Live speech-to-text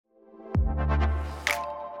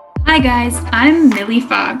Hi guys, I'm Millie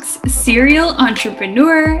Fox, serial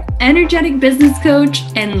entrepreneur, energetic business coach,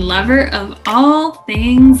 and lover of all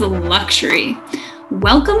things luxury.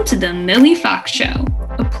 Welcome to the Millie Fox Show,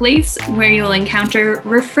 a place where you'll encounter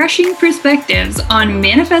refreshing perspectives on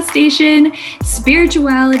manifestation,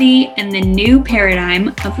 spirituality, and the new paradigm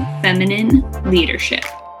of feminine leadership.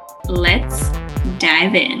 Let's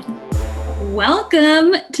dive in.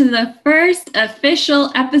 Welcome to the first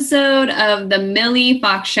official episode of the Millie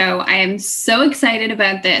Fox Show. I am so excited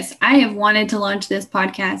about this. I have wanted to launch this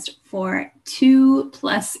podcast for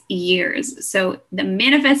 2+ years. So the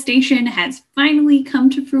manifestation has finally come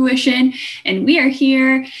to fruition, and we are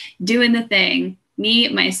here doing the thing. Me,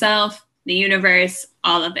 myself, the universe,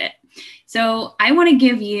 all of it. So I want to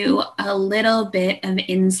give you a little bit of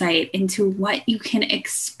insight into what you can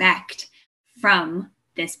expect from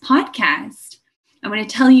this podcast. I want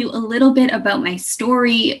to tell you a little bit about my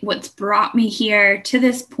story, what's brought me here to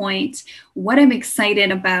this point, what I'm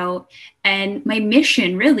excited about, and my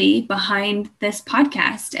mission really behind this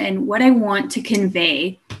podcast and what I want to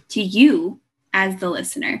convey to you as the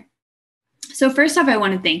listener. So first off, I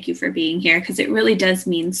want to thank you for being here because it really does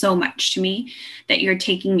mean so much to me that you're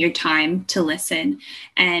taking your time to listen.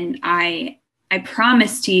 And I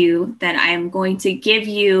promise to you that I am going to give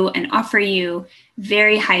you and offer you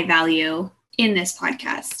very high value in this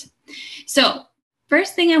podcast. So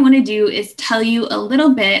first thing I want to do is tell you a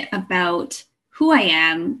little bit about who I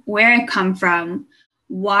am, where I come from,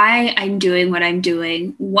 why I'm doing what I'm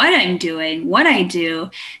doing, what I do,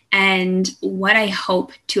 and what I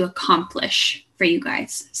hope to accomplish for you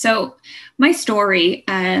guys. So my story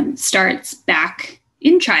starts back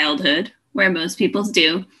in childhood, where most people's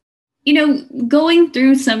do, going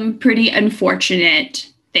through some pretty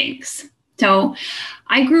unfortunate things. So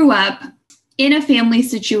I grew up in a family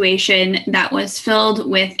situation that was filled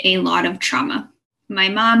with a lot of trauma. My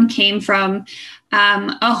mom came from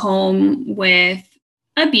a home with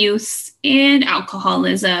abuse and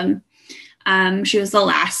alcoholism. She was the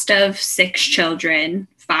last of 6 children,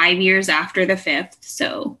 5 years after the 5th.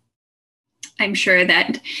 So I'm sure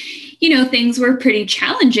that, things were pretty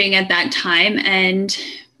challenging at that time. And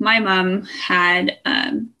my mom had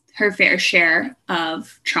her fair share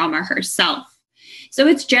of trauma herself. So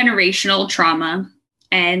it's generational trauma,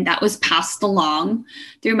 and that was passed along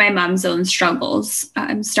through my mom's own struggles.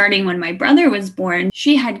 Starting when my brother was born,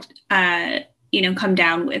 she had, come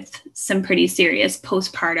down with some pretty serious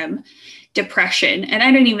postpartum depression. And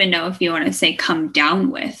I don't even know if you want to say come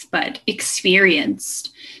down with, but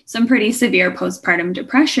experienced some pretty severe postpartum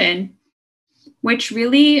depression, which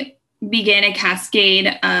really began a cascade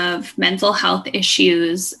of mental health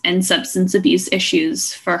issues and substance abuse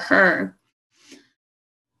issues for her.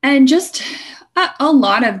 And just a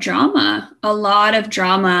lot of drama.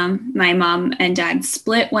 My mom and dad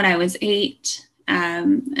split when I was 8.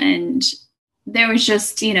 And there was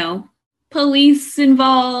just, police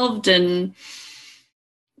involved and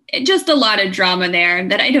just a lot of drama there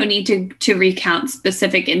that I don't need to recount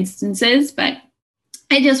specific instances, but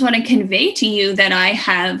I just want to convey to you that I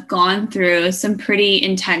have gone through some pretty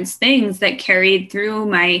intense things that carried through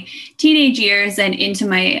my teenage years and into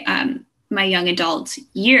my young adult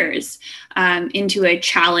years, into a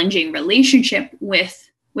challenging relationship with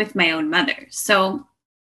my own mother. So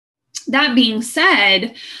that being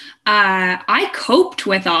said, I coped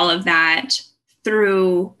with all of that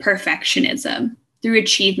through perfectionism, through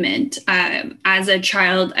achievement. As a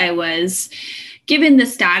child, I was given the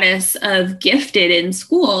status of gifted in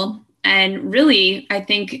school. And really, I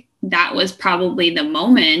think that was probably the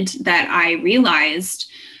moment that I realized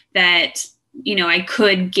that I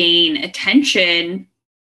could gain attention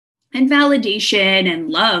and validation and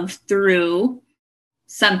love through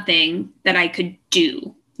something that I could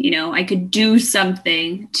do. I could do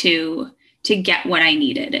something to get what I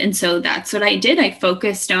needed. And so that's what I did. I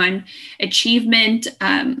focused on achievement.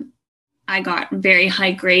 I got very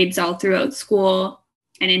high grades all throughout school.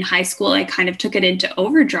 And in high school, I kind of took it into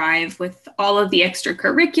overdrive with all of the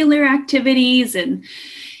extracurricular activities and,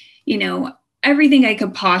 everything I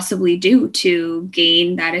could possibly do to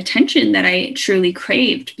gain that attention that I truly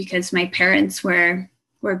craved, because my parents were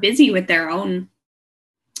busy with their own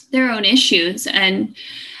issues. And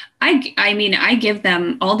I give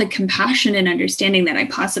them all the compassion and understanding that I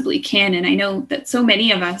possibly can. And I know that so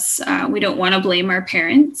many of us, we don't want to blame our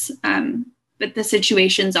parents, but the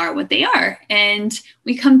situations are what they are. And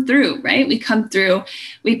we come through, right? We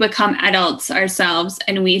become adults ourselves,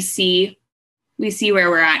 and we see where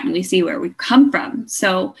we're at and we see where we come from.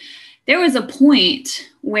 So there was a point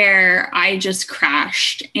where I just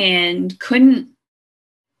crashed and couldn't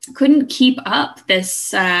keep up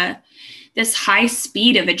this this high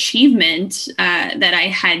speed of achievement that I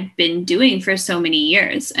had been doing for so many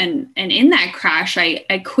years. And in that crash,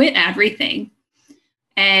 I quit everything.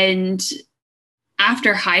 And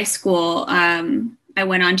after high school, I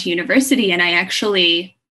went on to university, and I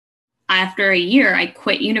actually, after a year, I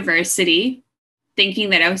quit university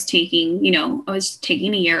thinking that I was taking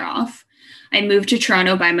a year off. I moved to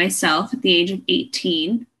Toronto by myself at the age of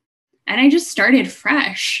 18, and I just started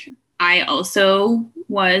fresh. I also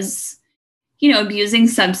was, abusing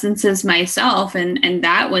substances myself, and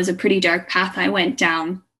that was a pretty dark path I went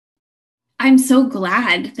down. I'm so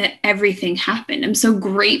glad that everything happened. I'm so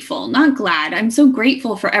grateful, not glad. I'm so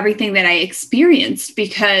grateful for everything that I experienced,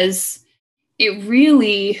 because it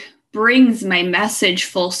really brings my message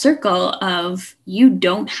full circle of you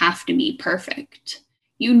don't have to be perfect.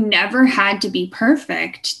 You never had to be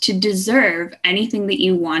perfect to deserve anything that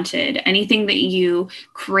you wanted, anything that you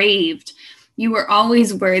craved. You were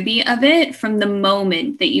always worthy of it from the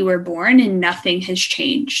moment that you were born, and nothing has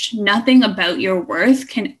changed. Nothing about your worth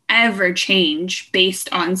can ever change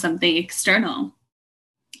based on something external.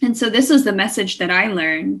 And so this was the message that I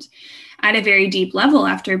learned at a very deep level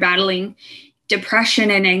after battling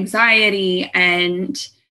depression and anxiety and,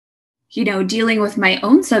 dealing with my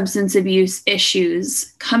own substance abuse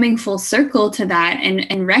issues, coming full circle to that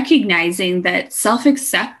and recognizing that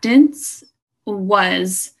self-acceptance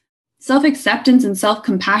and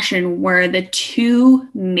self-compassion were the two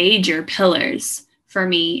major pillars for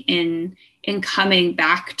me in coming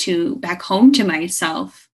back home to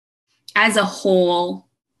myself as a whole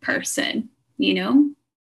person,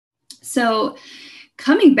 So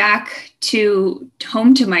coming back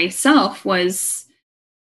home to myself was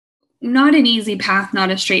not an easy path, not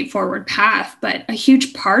a straightforward path, but a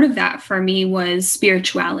huge part of that for me was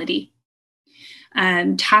spirituality.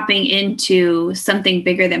 Tapping into something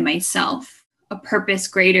bigger than myself, a purpose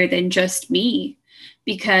greater than just me.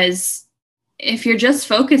 Because if you're just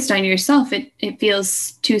focused on yourself, it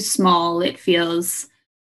feels too small. It's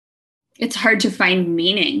hard to find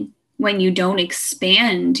meaning when you don't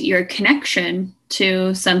expand your connection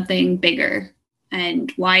to something bigger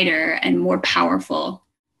and wider and more powerful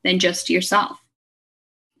than just yourself.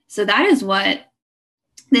 So that is what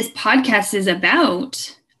this podcast is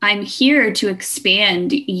about. I'm here to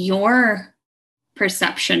expand your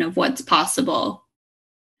perception of what's possible.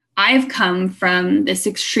 I've come from this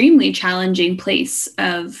extremely challenging place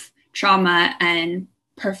of trauma and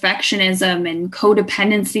perfectionism and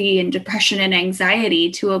codependency and depression and anxiety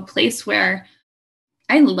to a place where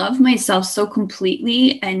I love myself so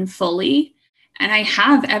completely and fully, and I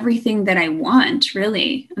have everything that I want,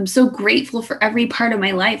 really. I'm so grateful for every part of my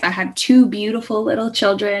life. I have 2 beautiful little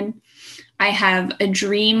children. I have a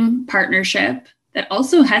dream partnership that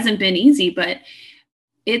also hasn't been easy, but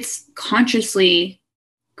it's consciously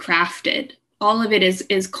crafted. All of it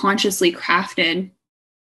is consciously crafted.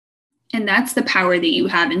 And that's the power that you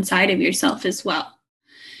have inside of yourself as well.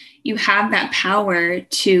 You have that power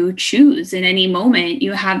to choose in any moment.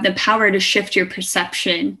 You have the power to shift your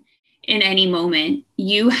perception in any moment.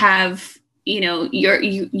 You have,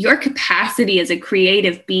 your capacity as a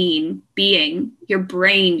creative being, your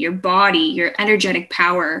brain, your body, your energetic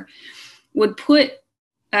power would put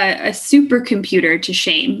a supercomputer to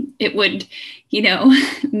shame. It would,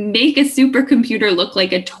 make a supercomputer look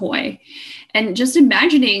like a toy. And just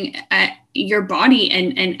imagining your body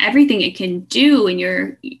and everything it can do, and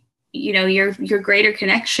your greater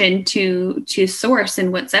connection to source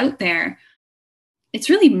and what's out there. It's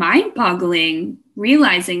really mind-boggling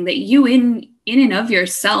realizing that you in and of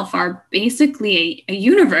yourself are basically a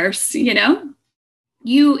universe,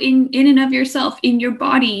 You in and of yourself, in your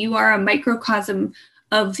body, you are a microcosm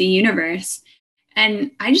of the universe.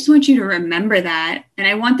 And I just want you to remember that. And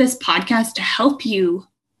I want this podcast to help you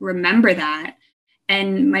remember that.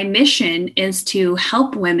 And my mission is to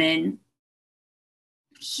help women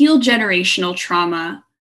heal generational trauma,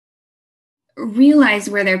 realize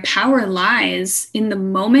where their power lies in the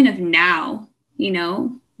moment of now.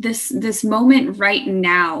 This moment right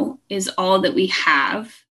now is all that we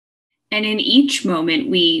have. And in each moment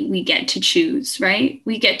we get to choose, right?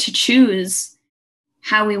 We get to choose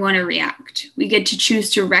how we want to react. We get to choose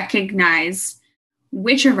to recognize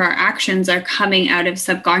which of our actions are coming out of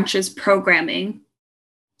subconscious programming,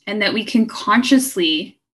 and that we can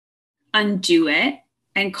consciously undo it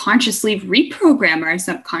and consciously reprogram our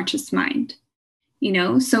subconscious mind.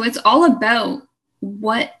 So it's all about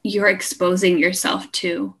what you're exposing yourself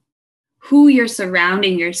to, who you're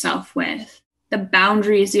surrounding yourself with, the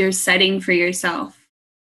boundaries you're setting for yourself,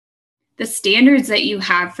 the standards that you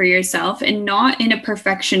have for yourself, and not in a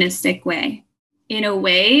perfectionistic way, in a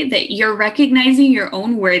way that you're recognizing your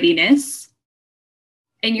own worthiness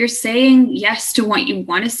And you're saying yes to what you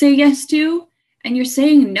want to say yes to, and you're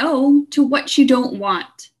saying no to what you don't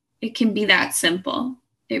want. It can be that simple.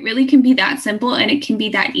 It really can be that simple, and it can be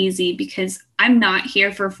that easy, because I'm not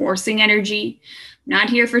here for forcing energy. I'm not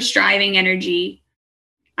here for striving energy.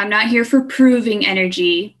 I'm not here for proving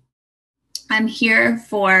energy. I'm here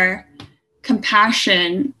for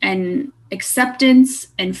compassion and acceptance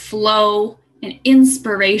and flow and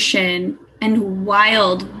inspiration and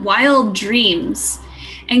wild, wild dreams,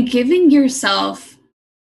 and giving you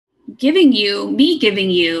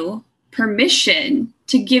permission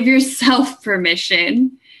to give yourself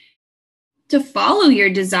permission to follow your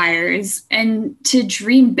desires and to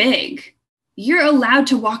dream big. You're allowed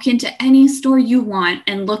to walk into any store you want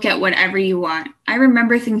and look at whatever you want. I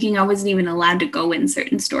remember thinking I wasn't even allowed to go in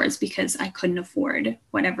certain stores because I couldn't afford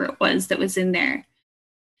whatever it was that was in there.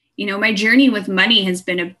 You know, my journey with money has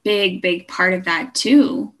been a big, big part of that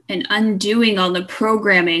too, and undoing all the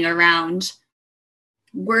programming around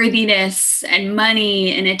worthiness and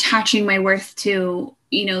money and attaching my worth to,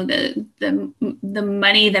 you know, the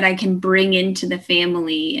money that I can bring into the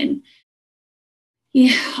family and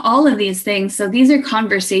all of these things. So these are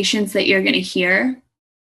conversations that you're going to hear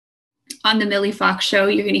on the Millie Fox Show.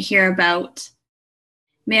 You're going to hear about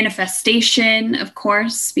manifestation, of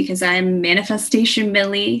course, because I'm Manifestation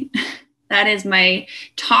Millie. That is my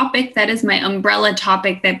topic. That is my umbrella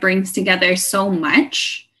topic that brings together so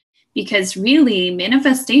much, because really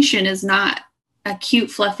manifestation is not a cute,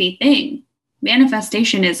 fluffy thing.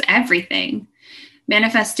 Manifestation is everything.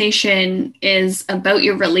 Manifestation is about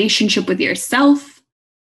your relationship with yourself.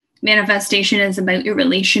 Manifestation is about your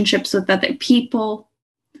relationships with other people.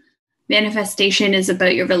 Manifestation is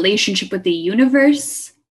about your relationship with the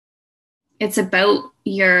universe. It's about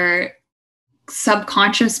your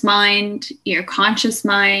subconscious mind, your conscious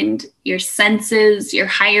mind, your senses, your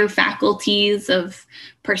higher faculties of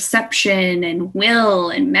perception and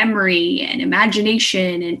will and memory and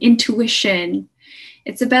imagination and intuition.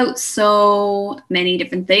 It's about so many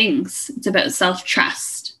different things. It's about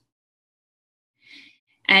self-trust.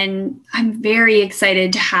 And I'm very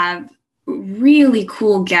excited to have really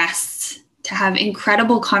cool guests, to have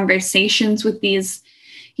incredible conversations with these,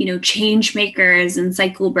 you know, change makers and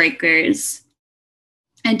cycle breakers,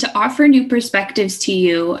 and to offer new perspectives to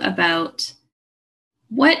you about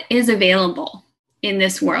what is available in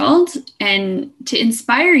this world, and to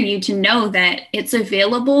inspire you to know that it's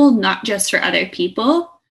available not just for other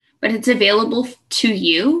people, but it's available to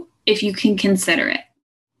you if you can consider it,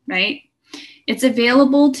 right? It's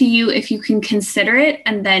available to you if you can consider it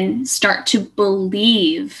and then start to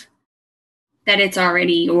believe that it's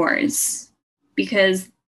already yours. Because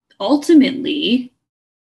ultimately,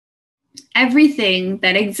 everything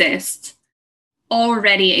that exists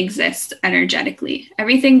already exists energetically.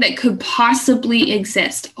 Everything that could possibly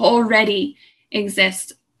exist already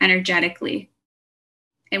exists energetically.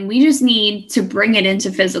 And we just need to bring it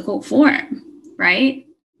into physical form, right?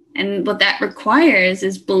 And what that requires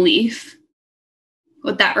is belief.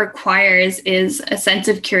 What that requires is a sense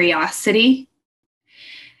of curiosity.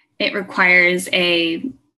 It requires a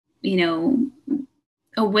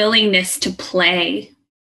willingness to play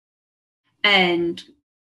and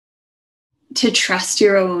to trust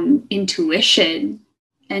your own intuition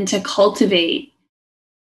and to cultivate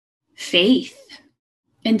faith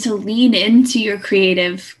and to lean into your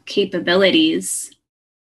creative capabilities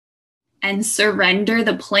and surrender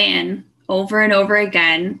the plan over and over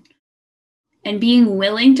again, and being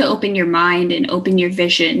willing to open your mind and open your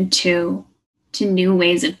vision to new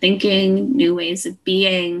ways of thinking, new ways of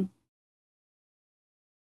being,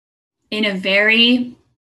 in a very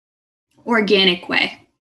organic way,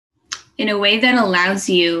 in a way that allows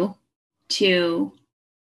you to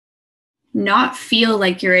not feel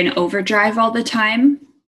like you're in overdrive all the time,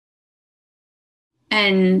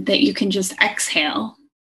 and that you can just exhale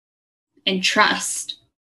and trust.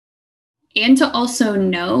 And to also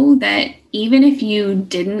know that even if you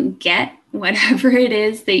didn't get whatever it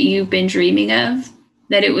is that you've been dreaming of,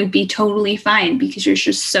 that it would be totally fine, because you're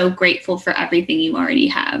just so grateful for everything you already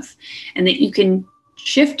have, and that you can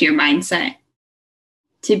shift your mindset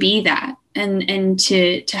to be that, and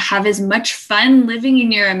to have as much fun living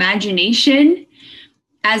in your imagination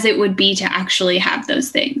as it would be to actually have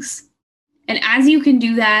those things. And as you can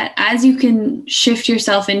do that, as you can shift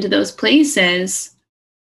yourself into those places,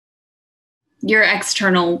 your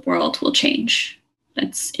external world will change.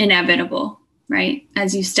 That's inevitable, right?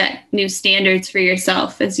 As you set new standards for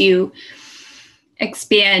yourself, as you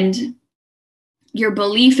expand your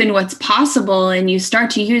belief in what's possible, and you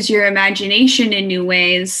start to use your imagination in new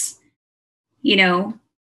ways,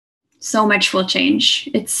 so much will change.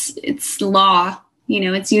 It's law,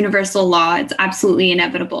 It's universal law. It's absolutely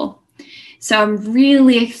inevitable. So I'm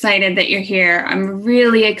really excited that you're here. I'm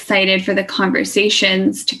really excited for the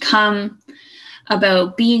conversations to come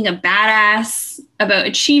about being a badass, about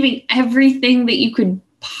achieving everything that you could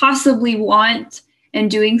possibly want and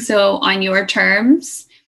doing so on your terms,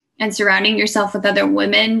 and surrounding yourself with other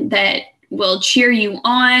women that will cheer you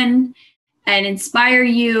on and inspire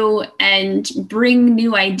you and bring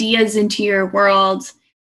new ideas into your world.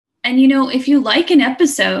 And, if you like an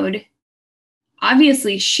episode,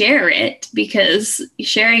 obviously share it, because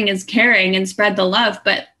sharing is caring, and spread the love.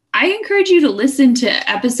 But I encourage you to listen to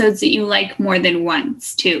episodes that you like more than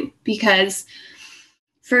once too, because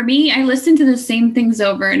for me, I listen to the same things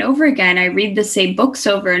over and over again. I read the same books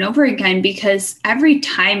over and over again, because every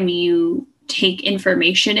time you take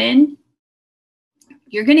information in,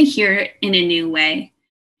 you're going to hear it in a new way.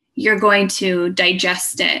 You're going to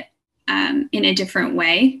digest it in a different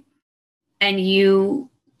way. And you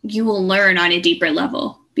will learn on a deeper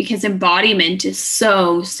level, because embodiment is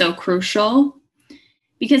so, so crucial.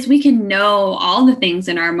 Because we can know all the things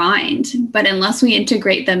in our mind, but unless we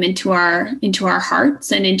integrate them into our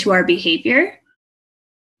hearts and into our behavior,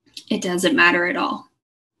 it doesn't matter at all,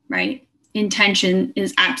 right? Intention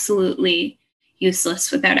is absolutely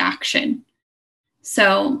useless without action.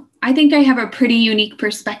 So I think I have a pretty unique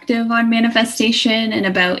perspective on manifestation and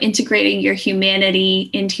about integrating your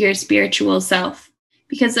humanity into your spiritual self.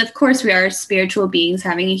 Because of course we are spiritual beings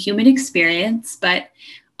having a human experience, but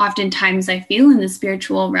oftentimes I feel in the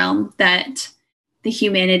spiritual realm that the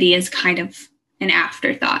humanity is kind of an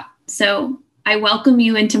afterthought. So I welcome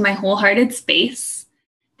you into my wholehearted space.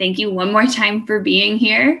 Thank you one more time for being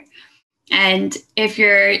here. And if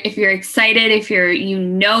you're excited, if you're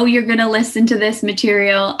going to listen to this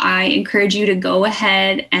material, I encourage you to go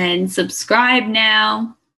ahead and subscribe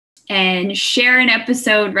now and share an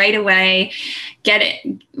episode right away. Get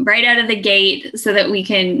it right out of the gate so that we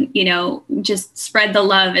can, just spread the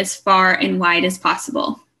love as far and wide as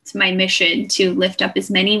possible. It's my mission to lift up as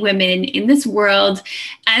many women in this world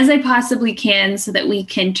as I possibly can, so that we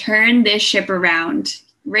can turn this ship around,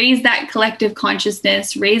 raise that collective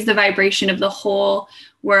consciousness, raise the vibration of the whole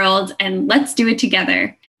world, and let's do it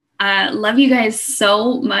together. Love you guys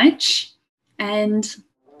so much, and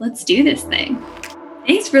let's do this thing.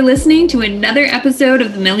 Thanks for listening to another episode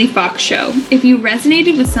of The Millie Fox Show. If you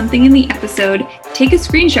resonated with something in the episode, take a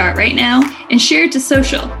screenshot right now and share it to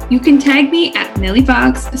social. You can tag me at Millie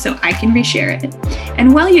Fox so I can reshare it.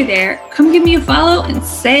 And while you're there, come give me a follow and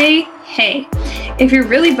say hey. If you're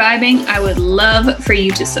really vibing, I would love for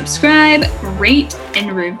you to subscribe, rate,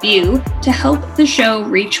 and review to help the show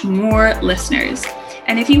reach more listeners.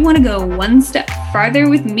 And if you want to go one step farther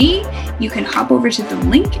with me, you can hop over to the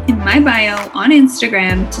link in my bio on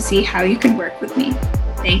Instagram to see how you can work with me.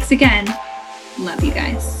 Thanks again. Love you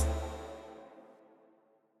guys.